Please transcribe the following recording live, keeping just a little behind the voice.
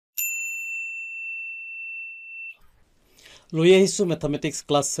লৈ আহিছোঁ mathematics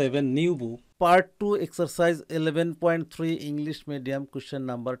class 7 new book part 2 exercise 11.3 English medium question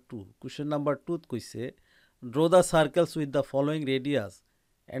number 2 question number 2ত কৈছে draw the চাৰ্কেলছ with the following radius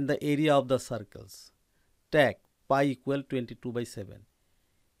and the area of the চাৰ্কেলছ tech পাই equal 22/7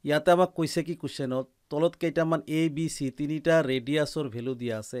 ইয়াতে আমাক কৈছে কি কুৱেশ্যনত তলত কেইটামান এ বি চি তিনিটা ৰেডিয়াছৰ ভেলু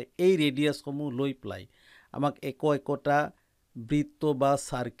দিয়া আছে এই ৰেডিয়াছসমূহ লৈ পেলাই আমাক একোটা বৃত্ত বা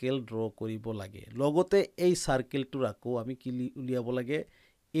সাৰ্কেল ড্ৰ কৰিব লাগে লগতে এই সাৰ্কেলটোৰ আকৌ আমি কি উলিয়াব লাগে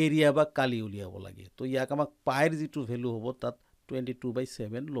এৰিয়া বা কালি উলিয়াব লাগে তো ইয়াক আমাক পাইৰ যেটো ভ্যালু হ'ব তাত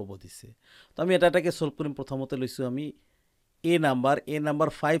 22/7 ল'ব দিছে তো আমি এটাকে সলভ কৰিম প্ৰথমতে লৈছো আমি এ নাম্বাৰ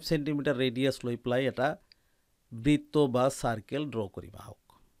 5 cm ৰেডিয়াছ লৈ প্লাই এটা বৃত্ত বা সাৰ্কেল ড্ৰ কৰিম আহক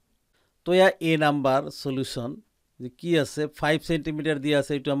তো ইয়া এ নাম্বাৰ সলিউশন যে কি আছে 5 cm দিয়া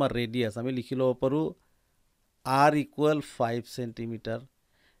আছে এটো আমাৰ ৰেডিয়াছ আমি লিখি লব পাৰো r equal 5 cm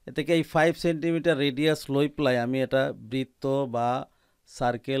এতেকে এই 5 cm ৰেডিয়াছ লৈ প্লাই আমি এটা বৃত্ত বা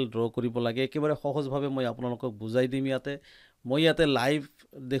সাৰ্কেল ড্ৰ কৰিব লাগে একেবাৰে সহজভাৱে মই আপোনালোকক বুজাই দিম ইয়াতে মই ইয়াতে লাইভ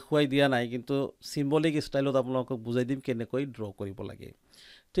দেখুৱাই দিয়া নাই কিন্তু সিম্বলিক ষ্টাইলত আপোনালোকক বুজাই দিম কেনেকৈ ড্ৰ কৰিব লাগে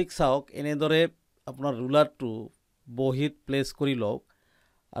ঠিক চাওক এনেদৰে আপোনাৰ ৰুলাৰটো বহিত প্লেস কৰি লওক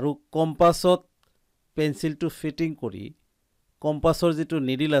আৰু কম্পাসত পেন্সিলটো ফিটিং কৰি কম্পাসৰ যেটো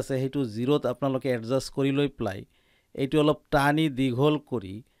নিডল আছে হেতু 0ত আপোনালোকে এডজাস্ট কৰি লৈ প্লাই এইটো অলপ টানি দীঘল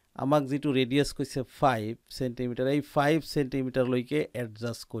কৰি আমাক যেটো ৰেডিয়াছ কৈছে 5 cm এই 5 cm লৈকে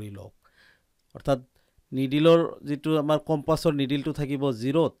এডজাস্ট কৰি লওক অৰ্থাৎ নিডলৰ যেটো আমাৰ কম্পাসৰ নিডলটো থাকিব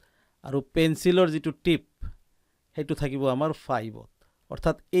 0ত আৰু পেন্সিলৰ যেটো টিপ হেতু থাকিব আমাৰ 5ত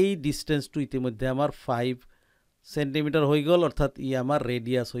অৰ্থাৎ এই ডিসটেন্সটো ইতিমধ্যে আমাৰ 5 cm হৈ গল অৰ্থাৎ ই আমাৰ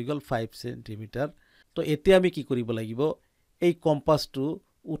ৰেডিয়াছ হৈ গল 5 cm তো এতিয়া আমি কি কৰিব লাগিব এই কম্পাসটো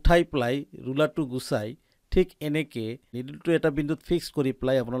উঠাই প্লাই ৰুলাৰটো গুছাই ঠিক এনেকে নিডলটো এটা বিন্দুত ফিক্স কৰি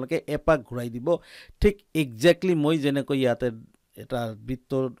প্লাই আপোনালোকে এপাক ঘুৰাই দিব ঠিক এক্স্যাক্টলি মই যেনেকৈ ইয়াতে এটা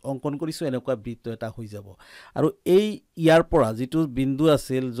বৃত্ত অঙ্কন কৰিছো এনেকুৱা বৃত্ত এটা হৈ যাব আৰু এই ইয়াৰ পৰা যেটো বিন্দু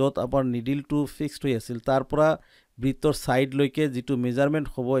আছিল যত আপোনাৰ নিডলটো ফিক্সড হৈ আছিল তাৰ পৰা বৃত্তৰ সাইড লৈকে যেটো মেজাৰমেন্ট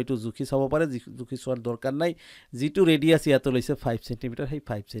হ'ব এটো জুখি চাব পাৰে জুখি চোৱাৰ দৰকাৰ নাই যেটো ৰেডিয়াছ ইয়াতে লৈছে 5 cm সেই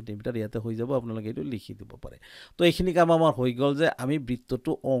 5 cm ইয়াতে হৈ যাব আপোনালোকে এটো লিখি দিব পাৰে তো এইখিনি কাম আমাৰ হৈ গল যে আমি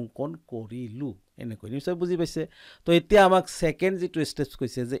বৃত্তটো অঙ্কন কৰিলু এনেকৈ নিশ্চয় বুজি পাইছে তো এতিয়া আমাক সেকেন্ড যেটো স্টেপস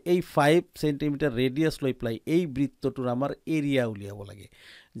কৈছে যে এই 5 cm ৰেডিয়াছ লৈ প্লাই এই বৃত্তটোৰ আমাৰ এৰিয়া উলিয়াব লাগে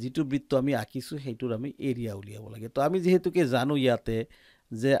যেটো বৃত্ত আমি আঁকিছো হেতুৰ আমি এৰিয়া উলিয়াব লাগে তো আমি যেহেতুকে জানো ইয়াতে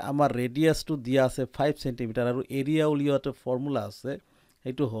যে আমাৰ ৰেডিয়াছটো দিয়া আছে 5 cm আৰু এৰিয়া উলিয়াওতে ফৰ্মুলা আছে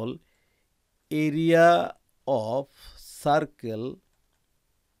হেতু হল এৰিয়া অফ সাৰ্কেল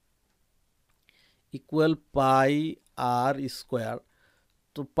ইকুয়াল পাই r স্কয়াৰ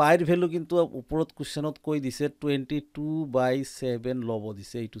তো পাইৰ ভ্যালু কিন্তু ওপৰত কোশ্চেনত কৈ দিছে 22/7 লব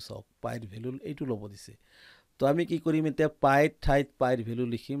দিছে এইটো চাওক পাইৰ ভ্যালু এইটো লব দিছে তো আমি কি কৰিম এতিয়া পাইৰ ঠাইত পাইৰ ভ্যালু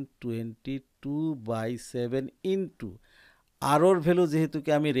লিখিম 22/7 ইনটু আৰৰ ভ্যালু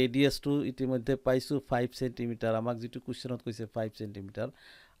যেহেতুকে আমি ৰেডিয়াছটো ইতিমধ্যে পাইছো 5 cm আমাক যেটো কোশ্চেনত কৈছে 5 cm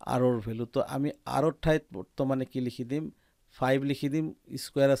আৰৰ ভ্যালু তো আমি আৰৰ ঠাইত বৰ্তমানে কি লিখি দিম 5 লিখি দিম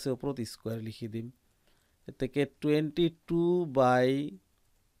স্কয়াৰ আছে ওপৰত স্কয়াৰ লিখি দিম এতেকে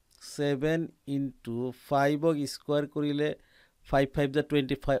 22/7 ইনটু 5 ক স্কয়াৰ কৰিলে 5 5 যা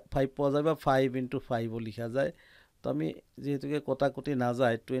 25 পোৱা যায় বা 5 ইনটু 5 লিখা যায় তো আমি যেহেতুকে কটাকটি না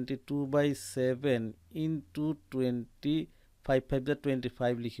যায় 22/7 ইনটু 20 5 5 যা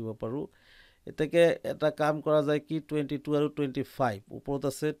 25 লিখিব পাৰো এতেকে এটা কাম কৰা যায় কি 22 আৰু 25 ওপৰত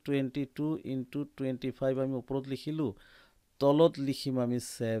আছে 22 ইনটু 25 আমি ওপৰত লিখিলো তলত লিখিম আমি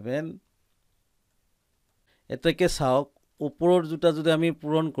 7 এতেকে চাওক ওপৰৰ দুটা যদি আমি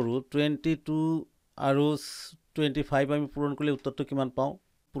পূৰণ কৰো 22 আৰু 25 আমি পূৰণ কৰিলে উত্তৰটো কিমান পাও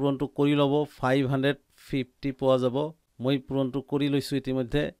পূৰণটো কৰি লব 550 পোৱা যাব মই পূৰণটো কৰি লৈছো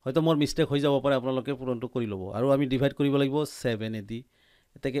ইতিমধ্যে হয়তো মোৰ মিস্টেক হৈ যাব পাৰে আপোনালোকে পূৰণটো কৰি লব আৰু আমি ডিভাইড কৰিব লাগিব 7 এদি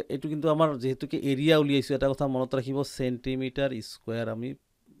এতেকে এটো কিন্তু আমাৰ যেহেতুকে এৰিয়া উলিয়াইছো এটা কথা মনত ৰাখিব সেন্টিমিটাৰ স্কয়াৰ আমি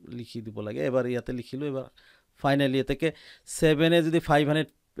লিখি দিব লাগে এবাৰ ইয়াতে লিখিলো এবাৰ ফাইনালি এতেকে 7 এ যদি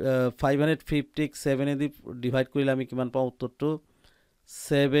 550 7 এদি ডিভাইড কৰিলে আমি কিমান পাও উত্তৰটো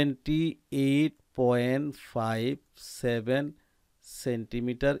 78.57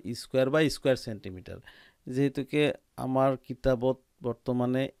 সেন্টিমিটাৰ স্কয়াৰ বা স্কয়াৰ সেন্টিমিটাৰ যেহেতুকে আমাৰ কিতাবত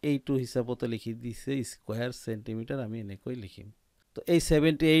বৰ্তমানে এইটো হিচাপতে লিখি দিছে স্কয়ার সেন্টিমিটার আমি এনেকৈ লিখিম তো এই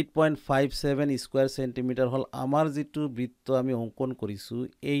 78.57 স্কয়ার সেন্টিমিটার হল আমাৰ যেটো বৃত্ত আমি অঙ্কন কৰিছো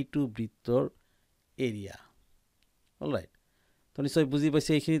এইটো বৃত্তৰ এৰিয়া অলৰাইট তো নিশ্চয় বুজি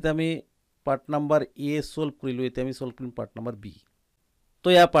পাইছে এইখিনিতে আমি পাৰ্ট নাম্বাৰ এ সলভ কৰিলো এতিয়া আমি সলভ কৰিম পাৰ্ট নাম্বাৰ বি তো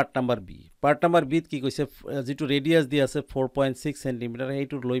ইয়া পাৰ্ট নাম্বাৰ বি কি কৈছে যেটো ৰেডিয়াছ দি আছে 4.6 cm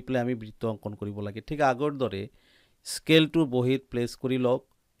এইটো লৈ প্লে আমি বৃত্ত অঙ্কন কৰিব লাগে ঠিক আগৰ দৰে স্কেলটো বহিত প্লেস কৰি লওক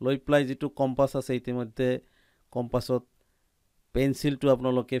লৈ প্লাই যেটো কম্পাস আছে ইতিমধ্যে কম্পাসত পেন্সিলটো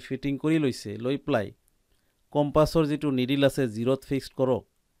আপোনালোকে ফিটিং কৰি লৈছে লৈ প্লাই কম্পাসৰ যেটো নিডিল আছে 0ত ফিক্সড কৰক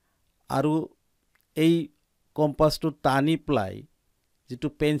আৰু এই কম্পাসটো টানি প্লাই যেটো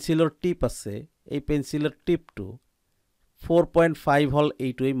পেন্সিলৰ টিপ আছে এই পেন্সিলৰ টিপটো 4.5 হল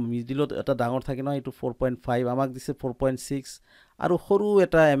এইটো এই মিডিলত এটা ডাঙৰ থাকে না এইটো 4.5 আমাক দিছে 4.6 আৰু সৰু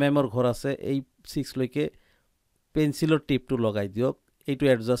এটা এমএমৰ ঘৰ আছে এই 6 লৈকে পেন্সিলৰ টিপটো লগাই দিয়ক এইটো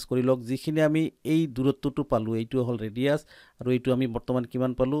এডজাস্ট কৰি লওক যিখিনি আমি এই দূৰত্বটো পালো এইটো হল ৰেডিয়াস আৰু এইটো আমি বৰ্তমান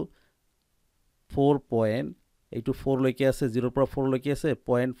কিমান পালো 4. এইটো 4 লৈকে আছে 0 পৰা 4 লৈকে আছে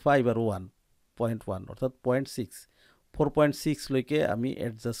 0.5 আৰু 1.1 অৰ্থাৎ 0.6 4.6 লৈকে আমি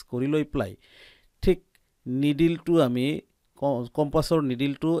এডজাস্ট কৰি লৈ প্লাই ঠিক নিডিলটো আমি কম্পাসৰ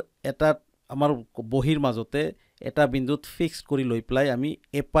নিডিলটো এটা আমাৰ বহিৰ মাজতে এটা বিন্দুত ফিক্স কৰি লৈ প্লাই আমি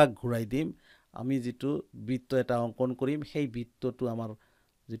এপাক ঘূৰাই দিম আমি যেটো বৃত্ত এটা অঙ্কন কৰিম সেই বৃত্তটো আমাৰ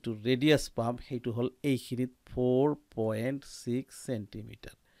যেটো ৰেডিয়াস পাম সেইটো হল এইখিনিত 4.6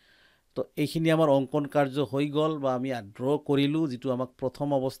 সেন্টিমিটাৰ তো এইখিনি আমাৰ অঙ্কন কাৰ্য হৈ গল বা আমি ড্ৰ কৰিলো যেটো আমাক প্ৰথম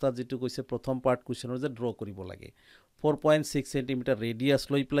অৱস্থাত যেটো কৈছে প্ৰথম পাৰ্ট কোৱেশ্চনৰ যে ড্ৰ কৰিব লাগে 4.6 সেন্টিমিটাৰ ৰেডিয়াস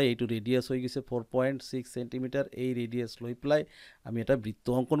লৈ প্লাই এইটো ৰেডিয়াস হৈ গৈছে 4.6 সেন্টিমিটাৰ এই ৰেডিয়াস লৈ প্লাই আমি এটা বৃত্ত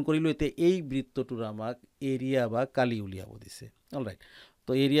অঙ্কন কৰিলো এতে এই বৃত্তটোৰ আমাক এৰিয়া বা কালি উলিয়াব দিছে অলৰাইট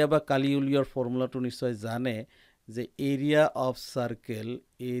তো এৰিয়া বা কালি উলিয়াৰ ফৰ্মুলাটো নিশ্চয় জানে যে এৰিয়া অফ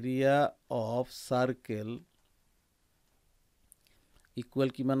সাৰ্কেল ইকুয়াল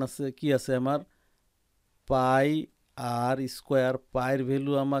কিমান আছে কি আছে আমাৰ পাই r স্কয়াৰ পাইৰ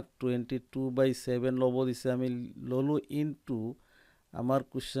ভ্যালু আমাক 22/7 লব দিছে আমি ললো ইনটু আমাৰ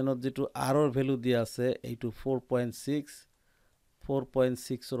কোশ্চেনত যেটো r ৰ ভ্যালু দিয়া আছে এইটো 4.6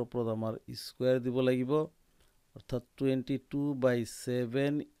 ৰ ওপৰত আমাৰ স্কয়াৰ দিব লাগিব অৰ্থাৎ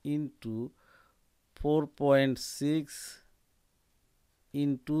 22/7 ইনটু 4.6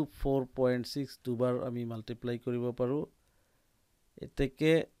 ইনটু 4.6 দুবাৰ আমি মাল্টিপ্লাই কৰিব পাৰো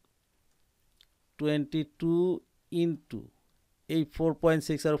এতেকে 22 ইনটু এই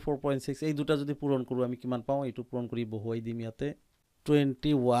 4.6 আৰু 4.6 এই দুটা যদি পূৰণ কৰো আমি কিমান পাও এইটো পূৰণ কৰি বহুৱাই দিম ইয়াতে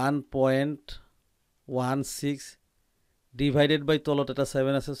 21.16 ডিভাইডেড বাই তলত এটা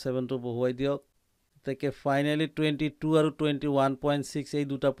 7 আছে 7 টো বহুৱাই দিয়ক এতেকে ফাইনালি 22 আৰু 21.6 এই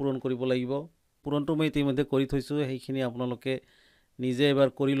দুটা পূৰণ কৰিব লাগিব পূৰণটো মই ইতিমধ্যে কৰি থৈছো সেইখিনি আপোনালোকে নিজে এবাৰ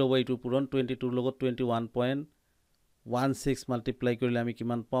কৰি ল'ব এইটো পূৰণ 22 ৰ লগত 21.16 মাল্টিপ্লাই কৰিলে আমি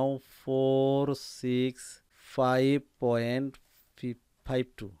কিমান পাও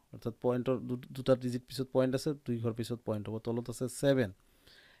 465.52 অৰ্থাৎ পয়েন্টৰ দুটা ডিজিট পিছত পয়েন্ট আছে দুই ঘৰ পিছত পয়েন্ট হ'ব তলত আছে 7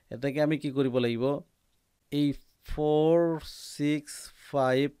 এটাকে আমি কি কৰিব লাগিব এই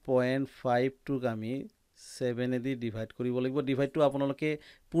 465.52 ক আমি 7 এদি ডিভাইড কৰিব লাগিব ডিভাইডটো আপোনালোকে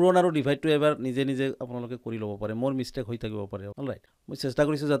পূৰণ আৰু ডিভাইডটো এবাৰ নিজে নিজে আপোনালোকে কৰি ল'ব পাৰে মোৰ মিস্টেক হৈ থাকিব পাৰে অলৰাইট মই চেষ্টা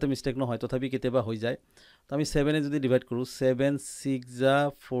কৰিছো যাতে মিস্টেক নহয় তথাপি কেতিয়াবা হৈ যায় তো আমি 7 এ যদি ডিভাইড কৰো 7 6 যা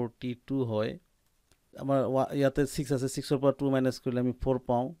 42 হয় আমাৰ ইয়াতে 6 আছে 6 ৰ পৰা 2 মাইনাস কৰিলে আমি 4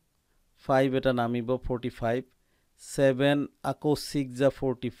 পাও 5 এটা নামিব 45 7 আকৌ 6 যা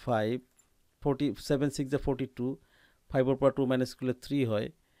 45 47 6 যা 42 5 ৰ পৰা 2 মাইনাস কৰিলে 3 হয়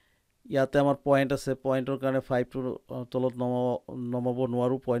ইয়াতে আমাৰ পয়েন্ট আছে পয়েন্টৰ কাৰণে 5 টো তলত নমাব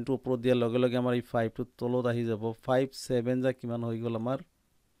নোৱাৰো পয়েন্টটো ওপৰত দিয়া লগে লগে আমাৰ এই 5 টো তলত আহি যাব 5 7 যা কিমান হৈ গল আমাৰ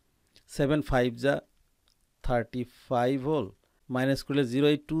 7 5 যা 35 হল মাইনাস কৰিলে 0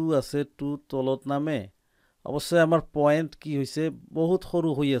 2 আছে 2 তলত নামে অৱশ্যে আমাৰ পয়েন্ট কি হৈছে বহুত সৰু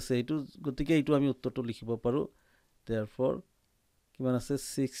হৈ আছে এটো গতিকে এটো আমি উত্তৰটো লিখিব পাৰো therefore কিমান আছে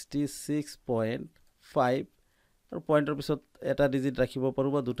 66.5 আৰু পয়েন্টৰ পিছত এটা ডিজিট ৰাখিব পাৰো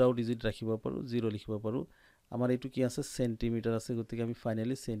বা দুটাও ডিজিট ৰাখিব পাৰো 0 লিখিব পাৰো আমাৰ এটো কি আছে সেন্টিমিটাৰ আছে গতিকে আমি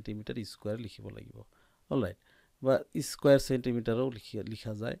ফাইনালি সেন্টিমিটাৰ স্কয়াৰ লিখিব লাগিব অলৰাইট বা স্কয়াৰ সেন্টিমিটাৰও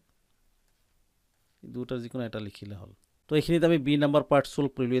লিখা যায় দুটাৰ যিকোনো এটা লিখিলে হল তো এইখিনিত আমি বি নাম্বাৰ পাৰ্ট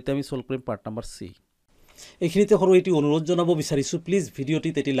সলভ কৰিলো এতিয়া আমি সলভ কৰিম পাৰ্ট নাম্বাৰ সি এইখিনিতে সৰু এটি অনুৰোধ জনাব বিচাৰিছো প্লিজ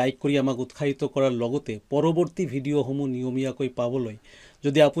ভিডিওটিত এটি লাইক কৰি আমাক উৎসাহিত কৰাৰ লগতে পৰৱৰ্তী ভিডিওসমূহ নিয়মীয়াকৈ পাবলৈ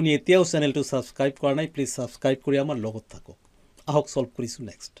যদি আপুনি এতিয়াও চেনেলটো সাবস্ক্ৰাইব কৰা নাই প্লিজ সাবস্ক্ৰাইব কৰি আমাৰ লগত থাকক আহক সলভ কৰিছো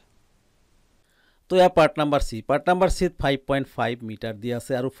নেক্সট তো ইয়া পাৰ্ট নাম্বাৰ সি 5.5 মিটাৰ দিয়া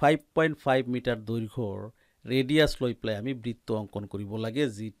আছে আৰু 5.5 মিটাৰ দৈৰ্ঘ্যৰ ৰেডিয়াস লৈ প্লাই আমি বৃত্ত অঙ্কন কৰিব লাগে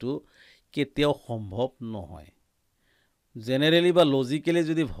যেটো কেতিয়াও সম্ভৱ নহয় জেনাৰেলি বা লজিক্যালি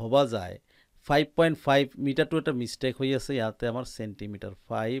যদি ভবা যায় 5.5 মিটাৰটো এটা মিস্টেক হৈ আছে ইয়াতে আমাৰ সেন্টিমিটাৰ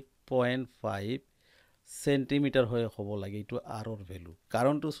 5.5 সেন্টিমিটাৰ হৈ হ'ব লাগে এটো r ৰ ভ্যালু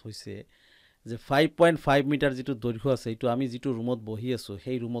কাৰণটো হৈছে যে 5.5 মিটাৰ যেটো দৈৰ্ঘ্য আছে এটো আমি যেটো ৰুমত বহি আছো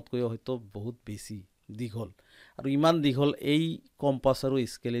সেই ৰুমতকৈ হয়তো বহুত বেছি দীঘল আৰু ইমান দীঘল এই কম্পাস আৰু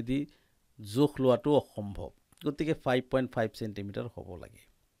স্কেলেদি জোখ লোৱাটো অসম্ভৱ গতিকে 5.5 সেন্টিমিটাৰ হ'ব লাগে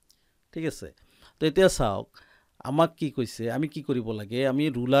ঠিক আছে তো এতিয়া চাওক আমাক কি কৈছে আমি কি কৰিব লাগে আমি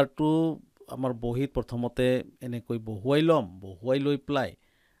ৰুলাৰটো আমাৰ বহিত প্ৰথমতে এনেকৈ বহুৱাই লৈ প্লাই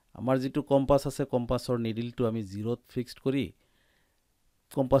আমাৰ যেটো কম্পাস আছে কম্পাসৰ নিডলটো আমি 0ত ফিক্সড কৰি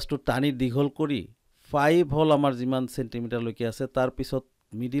কম্পাসটো টানি দীঘল কৰি 5 হল আমাৰ যিমান সেন্টিমিটাৰ লৈকে আছে তাৰ পিছত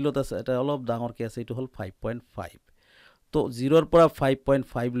মিডিলত আছে এটা অলপ ডাঙৰকে আছে এটো হল 5.5 তো 0ৰ পৰা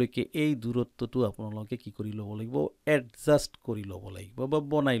 5.5 লৈকে এই দূৰত্বটো আপোনালোকে কি কৰি ল'ব লাগিব এডজাস্ট কৰি ল'ব লাগিব বা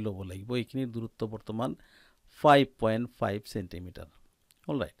বনাই ল'ব লাগিব এইখিনি দূৰত্ব বৰ্তমান 5.5 সেন্টিমিটাৰ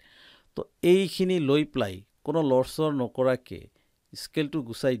অলৰাইট তো এইখিনি লৈ প্লাই কোনো লৰচৰ নকৰাকে স্কেলটো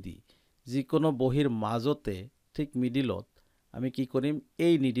গুছাই দি যিকোনো বহিৰ মাজতে ঠিক মিডিলত আমি কি কৰিম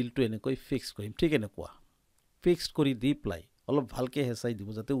এই নিডলটো এনেকৈ ফিক্স কৰিম ঠিক এনেকুৱা ফিক্সড কৰি দি প্লাই অলপ ভালকে হেসাই দিব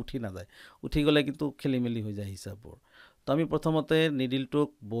যাতে উঠি না যায় উঠি গলে কিন্তু খেলিমেলি হৈ যায় হিসাববোৰ তো আমি প্ৰথমতে নিডলটোক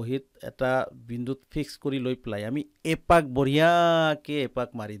বহিত এটা বিন্দুত ফিক্স কৰি লৈ প্লাই আমি এপাক বঢ়িয়াকে এপাক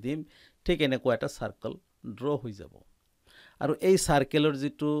মাৰি দিম ঠিক এনেকুৱা এটা সাৰ্কেল ড্ৰ হৈ যাব আৰু এই সাৰ্কেলৰ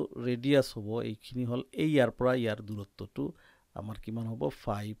যেটো ৰেডিয়াস হ'ব এইখিনি হল এই ইয়াৰ পৰা ইয়াৰ দূৰত্বটো আমাৰ কিমান হ'ব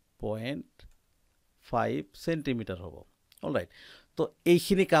 5.5 সেন্টিমিটাৰ হ'ব অলৰাইট তো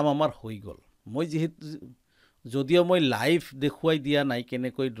এইখিনি কাম আমাৰ হৈ গল মই যেহেতু যদিও মই লাইভ দেখুৱাই দিয়া নাই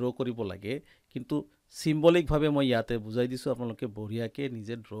কেনেকৈ ড্ৰ কৰিব লাগে কিন্তু সিম্বলিক ভাৱে মই ইয়াতে বুজাই দিছো আপোনালোকে বঢ়িয়াকে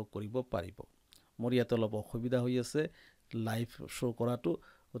নিজে ড্ৰ কৰিব পাৰিব মোৰ ইয়াতে অলপ অসুবিধা হৈ আছে লাইভ শো কৰাটো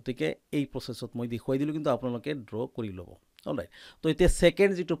গতিকে এই প্ৰসেছত মই দেখুৱাই দিলো কিন্তু আপোনালোকে ড্ৰ কৰি ল'ব অলৰাইট তো এতিয়া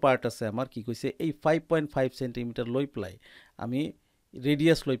সেকেন্ড যেটো পাৰ্ট আছে আমাৰ কি কৈছে এই 5.5 সেন্টিমিটাৰ লৈ প্লাই আমি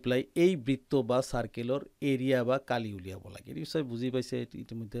ৰেডিয়াস লৈ প্লাই এই বৃত্ত বা সাৰ্কেলৰ এৰিয়া বা কালি উলিয়াব লাগে নিশ্চয় বুজি পাইছে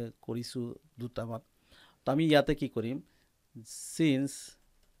ইতিমধ্যে কৰিছো দুটামান তো আমি ইয়াতে কি কৰিম since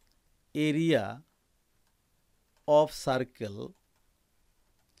area of circle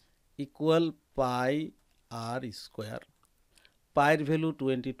equal pi r square pi ৰ ভ্যালু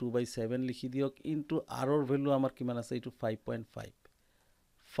 22/7 লিখি দিয়ক ইনটু r ৰ ভ্যালু আমাৰ কিমান আছে এটো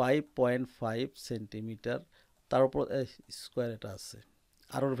 5.5 সেন্টিমিটাৰ তাৰ ওপৰত স্কয়াৰ এটা আছে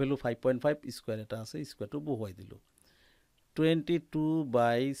r ৰ ভ্যালু 5.5 স্কয়াৰ এটা আছে স্কয়াৰটো বহুৱাই দিলো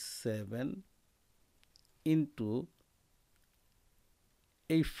 22/7 into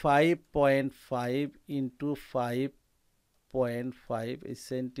এই 5.5 into 5.5 এই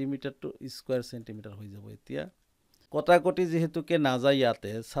সেন্টিমিটাৰ টু স্কয়াৰ সেন্টিমিটাৰ হৈ যাব এতিয়া কটাকটি যেহেতুকে না যায়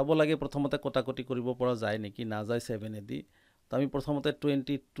ইয়াতে চাব লাগে প্ৰথমতে কটাকটি কৰিব পৰা যায় নেকি না যায় 7 এদি তো আমি প্ৰথমতে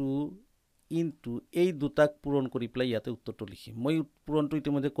 22 into এই দুটাক পূৰণ কৰি প্লাই ইয়াতে উত্তৰটো লিখিম মই পূৰণটো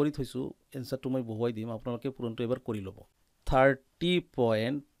ইতিমধ্যে কৰি থৈছো এনসাৰটো মই বহুৱাই দিম আপোনালোকে পূৰণটো এবাৰ কৰি ল'ব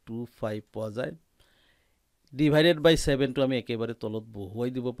 30.25 পোৱা যায় divided by 7 টো আমি একেবাৰে তলত বহুৱাই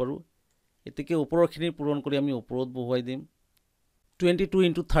দিব পাৰো এতিকে ওপৰৰখিনি পূৰণ কৰি আমি ওপৰত বহুৱাই দিম 22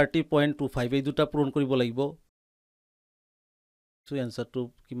 into 30.25 এই দুটা পূৰণ কৰিব লাগিব সো এনসাৰটো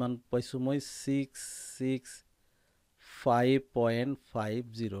কিমান পাইছো মই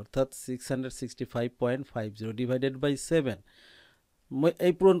 665.50 অৰ্থাৎ 665.50 divided by 7 মই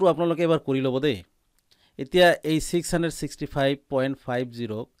এই পূৰণটো আপোনালোকে এবাৰ কৰি ল'ব দেই এতিয়া এই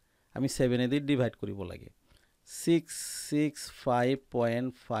 665.50 আমি 7 এদি ডিভাইড কৰিব লাগে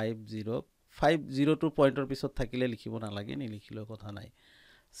 665.50 50 টো পইণ্টৰ পিছত থাকিলে লিখিব না লাগে নি লিখিলে কথা নাই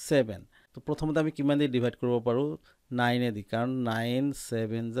 7 তো প্ৰথমতে আমি কিমান দি ডিভাইড কৰিব পাৰো 9 এদি কাৰণ 9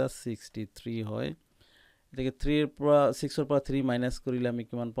 7 যা 63 হয় এটাকে 3 এৰ পৰা 6 এৰ পৰা 3 মাইনাস কৰিলে আমি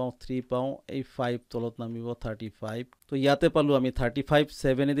কিমান পাও 3 পাও এই 5 তলত নামিব 35 তো ইয়াতে পালো আমি 35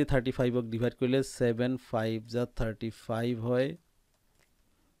 7 এদি 35 ক ডিভাইড কৰিলে 7 5 যা 35 হয়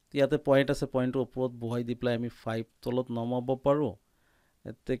ইয়াতে পয়েন্ট আছে পয়েন্টৰ ওপৰত বহাই দি প্লাই আমি 5 তলত নমাব পাৰো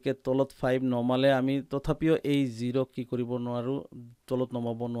এতেকে তলত 5 নমালে আমি তথাপিও এই 0 কি কৰিব নোৱাৰো তলত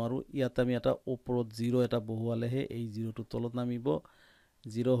নমাব নোৱাৰো ইয়াতে আমি এটা ওপৰত 0 এটা বহুৱালেহে এই 0 টো তলত নামিব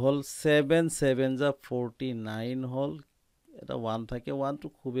 0 হল 7 7 যা 49 হল এটা 1 থাকে 1 টো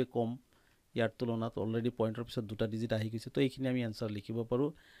খুবে কম ইয়াৰ তুলনাত অলৰেডি পয়েন্টৰ পিছত দুটা ডিজিট আহি গৈছে তো এইখিনি আমি আনসাৰ লিখিব পাৰো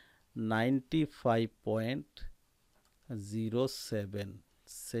 95.07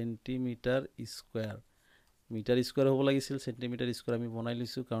 সেন্টিমিটাৰ স্কয়াৰ মিটাৰ স্কয়াৰ হ'ব লাগিছিল সেন্টিমিটাৰ স্কয়াৰ আমি বনাই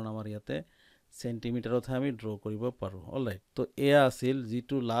লৈছো কাৰণ আমাৰ ইয়াতে সেন্টিমিটাৰত আমি ড্ৰ কৰিব পাৰো অলৰাইট তো এয়া আছিল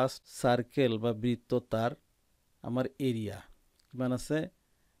যেটো লাষ্ট সাৰ্কেল বা বৃত্ত তাৰ আমাৰ এৰিয়া কিমান আছে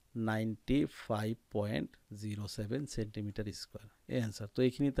 95.07 সেন্টিমিটাৰ স্কয়াৰ এই আনসাৰ তো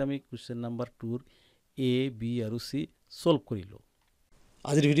এইখিনিতে আমি কোৱেশ্চন নাম্বাৰ 2 ৰ এ বি আৰু সি সলভ কৰিলো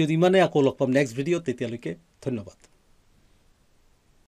আজিৰ ভিডিঅ'ত ইমানে আকৌ লগ পাম নেক্সট ভিডিঅ'ত তেতিয়ালৈকে ধন্যবাদ